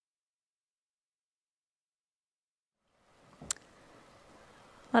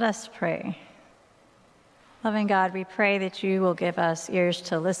Let us pray. Loving God, we pray that you will give us ears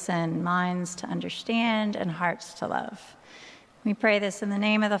to listen, minds to understand, and hearts to love. We pray this in the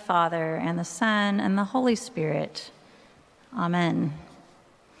name of the Father, and the Son, and the Holy Spirit. Amen.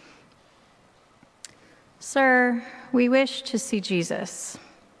 Sir, we wish to see Jesus.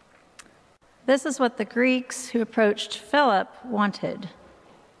 This is what the Greeks who approached Philip wanted,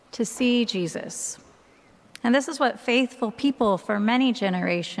 to see Jesus. And this is what faithful people for many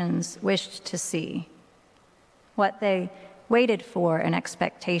generations wished to see, what they waited for in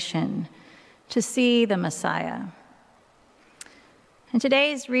expectation, to see the Messiah. In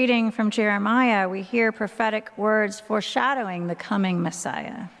today's reading from Jeremiah, we hear prophetic words foreshadowing the coming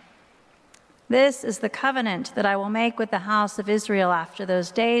Messiah. This is the covenant that I will make with the house of Israel after those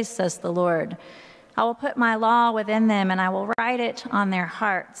days, says the Lord. I will put my law within them, and I will write it on their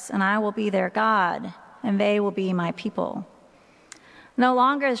hearts, and I will be their God, and they will be my people. No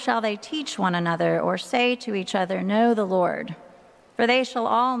longer shall they teach one another or say to each other, know the Lord. For they shall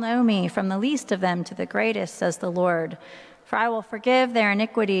all know me, from the least of them to the greatest, says the Lord. For I will forgive their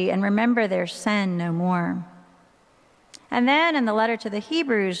iniquity and remember their sin no more. And then in the letter to the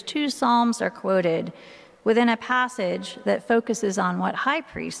Hebrews, 2 Psalms are quoted within a passage that focuses on what high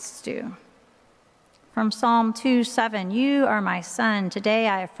priests do. From Psalm 2:7, you are my son, today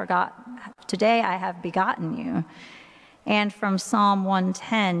I have begotten you. And from Psalm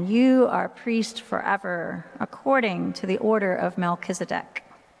 110, you are priest forever, according to the order of Melchizedek.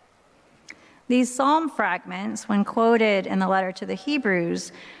 These psalm fragments, when quoted in the letter to the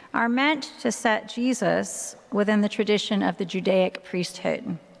Hebrews, are meant to set Jesus within the tradition of the Judaic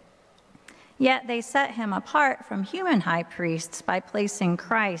priesthood. Yet they set him apart from human high priests by placing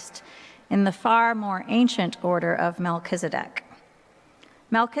Christ in the far more ancient order of Melchizedek.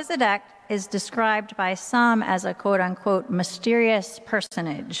 Melchizedek is described by some as a quote-unquote mysterious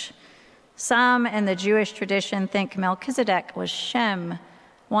personage. Some in the Jewish tradition think Melchizedek was Shem,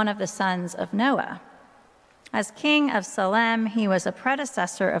 one of the sons of Noah. As king of Salem, he was a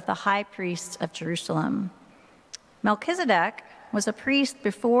predecessor of the high priests of Jerusalem. Melchizedek was a priest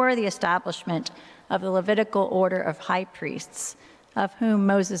before the establishment of the Levitical order of high priests, of whom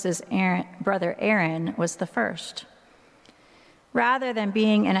Moses' brother Aaron was the first. Rather than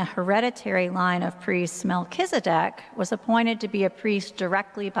being in a hereditary line of priests, Melchizedek was appointed to be a priest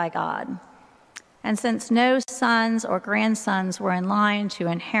directly by God. And since no sons or grandsons were in line to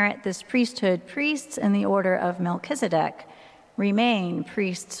inherit this priesthood, priests in the order of Melchizedek remain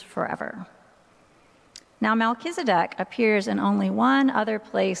priests forever. Now, Melchizedek appears in only one other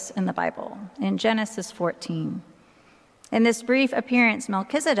place in the Bible, in Genesis 14. In this brief appearance,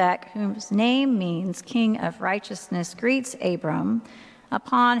 Melchizedek, whose name means King of Righteousness, greets Abram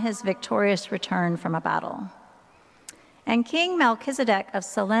upon his victorious return from a battle. And King Melchizedek of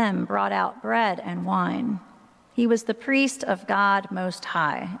Salem brought out bread and wine. He was the priest of God Most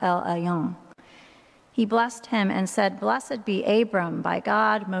High, El Elyon. He blessed him and said, blessed be Abram by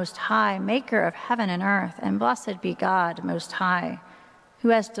God Most High, maker of heaven and earth, and blessed be God Most High, who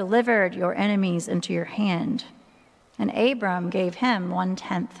has delivered your enemies into your hand. And Abram gave him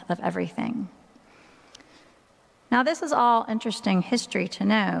 1/10 of everything. Now, this is all interesting history to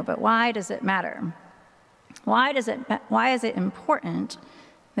know, but why does it matter? Why is it important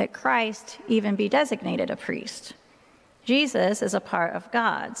that Christ even be designated a priest? Jesus is a part of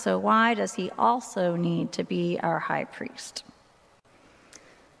God, so why does he also need to be our high priest?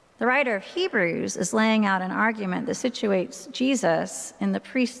 The writer of Hebrews is laying out an argument that situates Jesus in the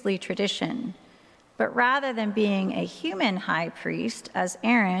priestly tradition. But rather than being a human high priest, as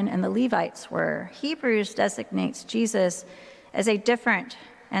Aaron and the Levites were, Hebrews designates Jesus as a different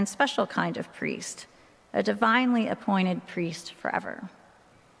and special kind of priest, a divinely appointed priest forever.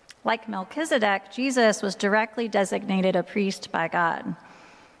 Like Melchizedek, Jesus was directly designated a priest by God.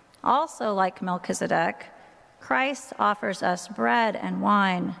 Also, like Melchizedek, Christ offers us bread and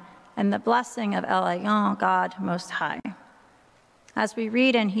wine and the blessing of El Elyon, God Most High. As we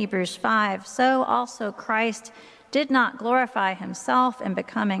read in Hebrews 5, so also Christ did not glorify himself in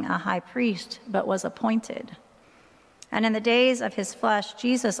becoming a high priest, but was appointed. And in the days of his flesh,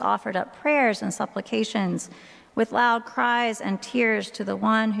 Jesus offered up prayers and supplications with loud cries and tears to the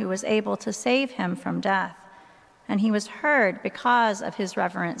one who was able to save him from death. And he was heard because of his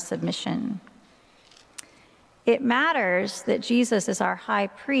reverent submission. It matters that Jesus is our high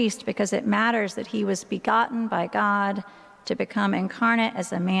priest because it matters that he was begotten by God to become incarnate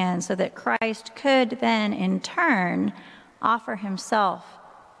as a man so that Christ could then, in turn, offer himself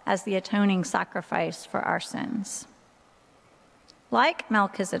as the atoning sacrifice for our sins. Like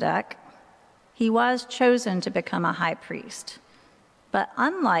Melchizedek, he was chosen to become a high priest. But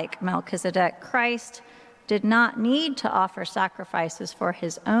unlike Melchizedek, Christ did not need to offer sacrifices for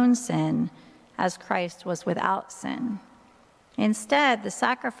his own sin, as Christ was without sin. Instead, the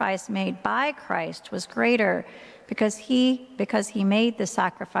sacrifice made by Christ was greater because he made the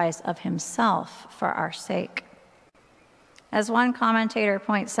sacrifice of himself for our sake. As one commentator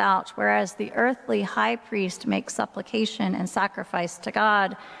points out, whereas the earthly high priest makes supplication and sacrifice to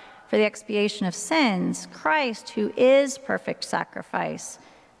God for the expiation of sins, Christ, who is perfect sacrifice,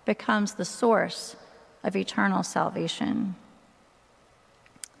 becomes the source of eternal salvation.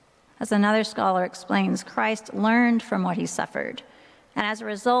 As another scholar explains, Christ learned from what he suffered, and as a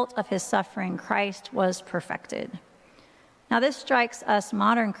result of his suffering, Christ was perfected. Now, this strikes us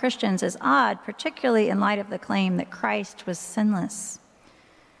modern Christians as odd, particularly in light of the claim that Christ was sinless.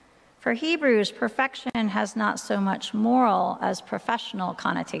 For Hebrews, perfection has not so much moral as professional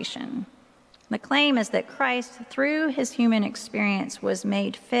connotation. The claim is that Christ, through his human experience, was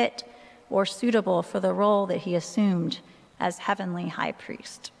made fit or suitable for the role that he assumed as heavenly high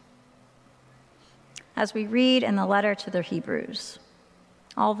priest. As we read in the letter to the Hebrews,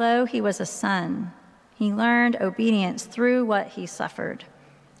 although he was a son, he learned obedience through what he suffered,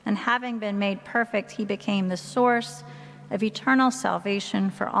 and having been made perfect, he became the source of eternal salvation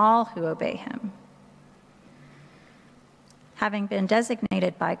for all who obey him. Having been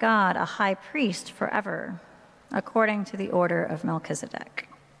designated by God a high priest forever, according to the order of Melchizedek.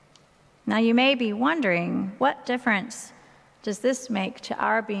 Now you may be wondering, what difference does this make to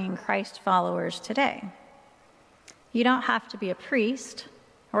our being Christ followers today? You don't have to be a priest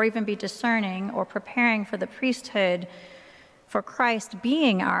or even be discerning or preparing for the priesthood for Christ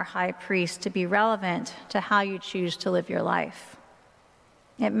being our high priest to be relevant to how you choose to live your life.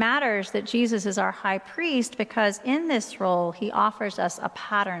 It matters that Jesus is our high priest because in this role, he offers us a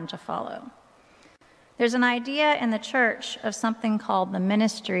pattern to follow. There's an idea in the church of something called the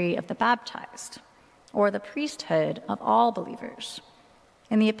ministry of the baptized, or the priesthood of all believers.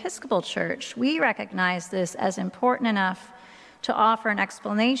 In the Episcopal Church, we recognize this as important enough to offer an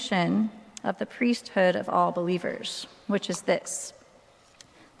explanation of the priesthood of all believers, which is this.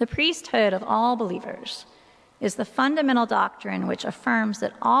 The priesthood of all believers is the fundamental doctrine which affirms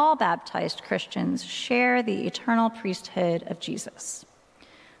that all baptized Christians share the eternal priesthood of Jesus.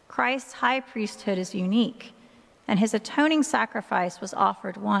 Christ's high priesthood is unique, and his atoning sacrifice was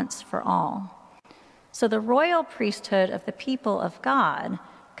offered once for all. So the royal priesthood of the people of God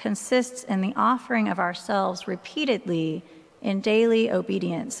consists in the offering of ourselves repeatedly in daily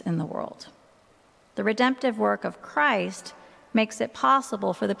obedience in the world. The redemptive work of Christ makes it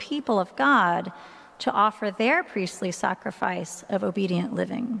possible for the people of God to offer their priestly sacrifice of obedient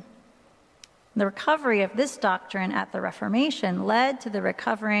living. The recovery of this doctrine at the Reformation led to the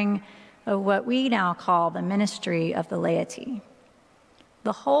recovering of what we now call the ministry of the laity.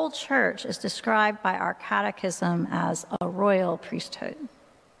 The whole church is described by our catechism as a royal priesthood.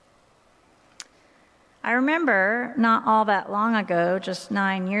 I remember not all that long ago, just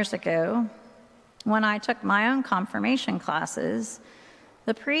 9 years ago, when I took my own confirmation classes,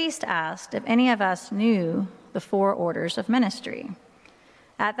 the priest asked if any of us knew the 4 orders of ministry.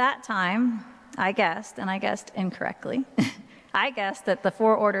 At that time, I guessed, and I guessed incorrectly, I guessed that the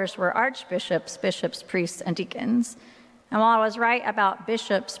 4 orders were archbishops, bishops, priests, and deacons. And while I was right about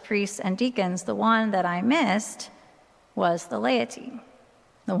bishops, priests, and deacons, the one that I missed was the laity,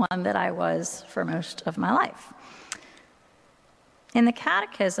 the one that I was for most of my life. In the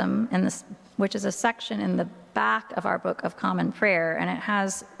Catechism, which is a section in the back of our Book of Common Prayer, and it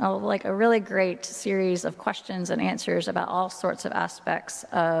has a really great series of questions and answers about all sorts of aspects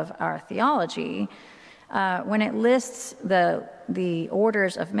of our theology. When it lists the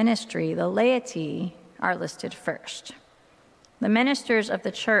orders of ministry, the laity are listed first. The ministers of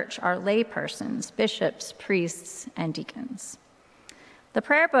the church are laypersons, bishops, priests, and deacons. The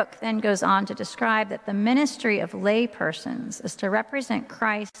prayer book then goes on to describe that the ministry of laypersons is to represent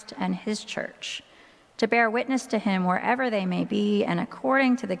Christ and his church, to bear witness to him wherever they may be and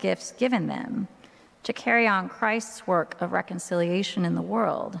according to the gifts given them, to carry on Christ's work of reconciliation in the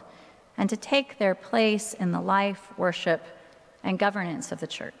world, and to take their place in the life, worship, and governance of the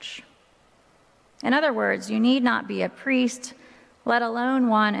church. In other words, you need not be a priest, let alone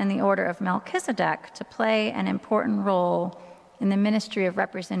one in the order of Melchizedek, to play an important role in the ministry of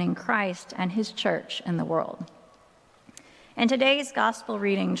representing Christ and his church in the world. In today's gospel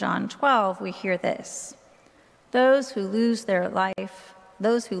reading, John 12, we hear this: those who love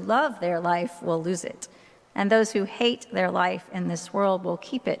their life will lose it, and those who hate their life in this world will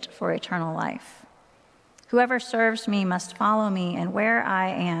keep it for eternal life. Whoever serves me must follow me, and where I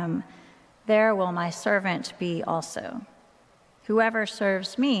am, there will my servant be also. Whoever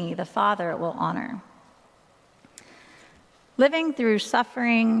serves me, the Father will honor. Living through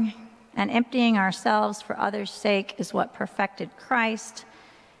suffering and emptying ourselves for others' sake is what perfected Christ,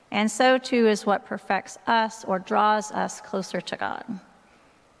 and so too is what perfects us or draws us closer to God.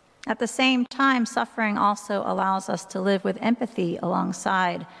 At the same time, suffering also allows us to live with empathy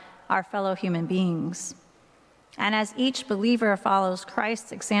alongside our fellow human beings. And as each believer follows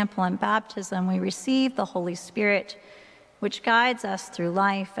Christ's example in baptism, we receive the Holy Spirit, which guides us through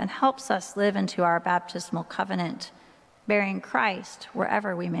life and helps us live into our baptismal covenant, bearing Christ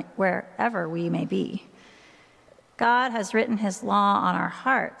wherever we may be. God has written his law on our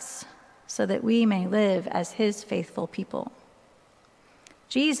hearts so that we may live as his faithful people.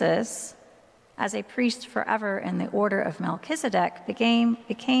 Jesus, as a priest forever in the order of Melchizedek, became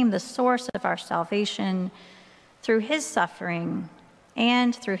the source of our salvation through his suffering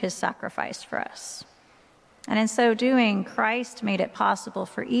and through his sacrifice for us. And in so doing, Christ made it possible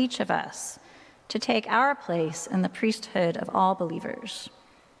for each of us to take our place in the priesthood of all believers.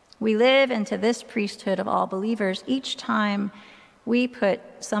 We live into this priesthood of all believers each time we put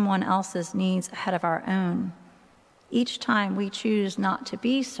someone else's needs ahead of our own, each time we choose not to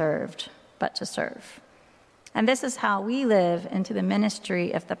be served, but to serve. And this is how we live into the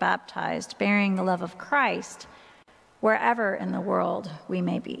ministry of the baptized, bearing the love of Christ wherever in the world we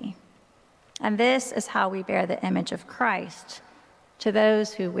may be. And this is how we bear the image of Christ to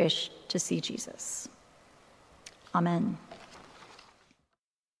those who wish to see Jesus. Amen.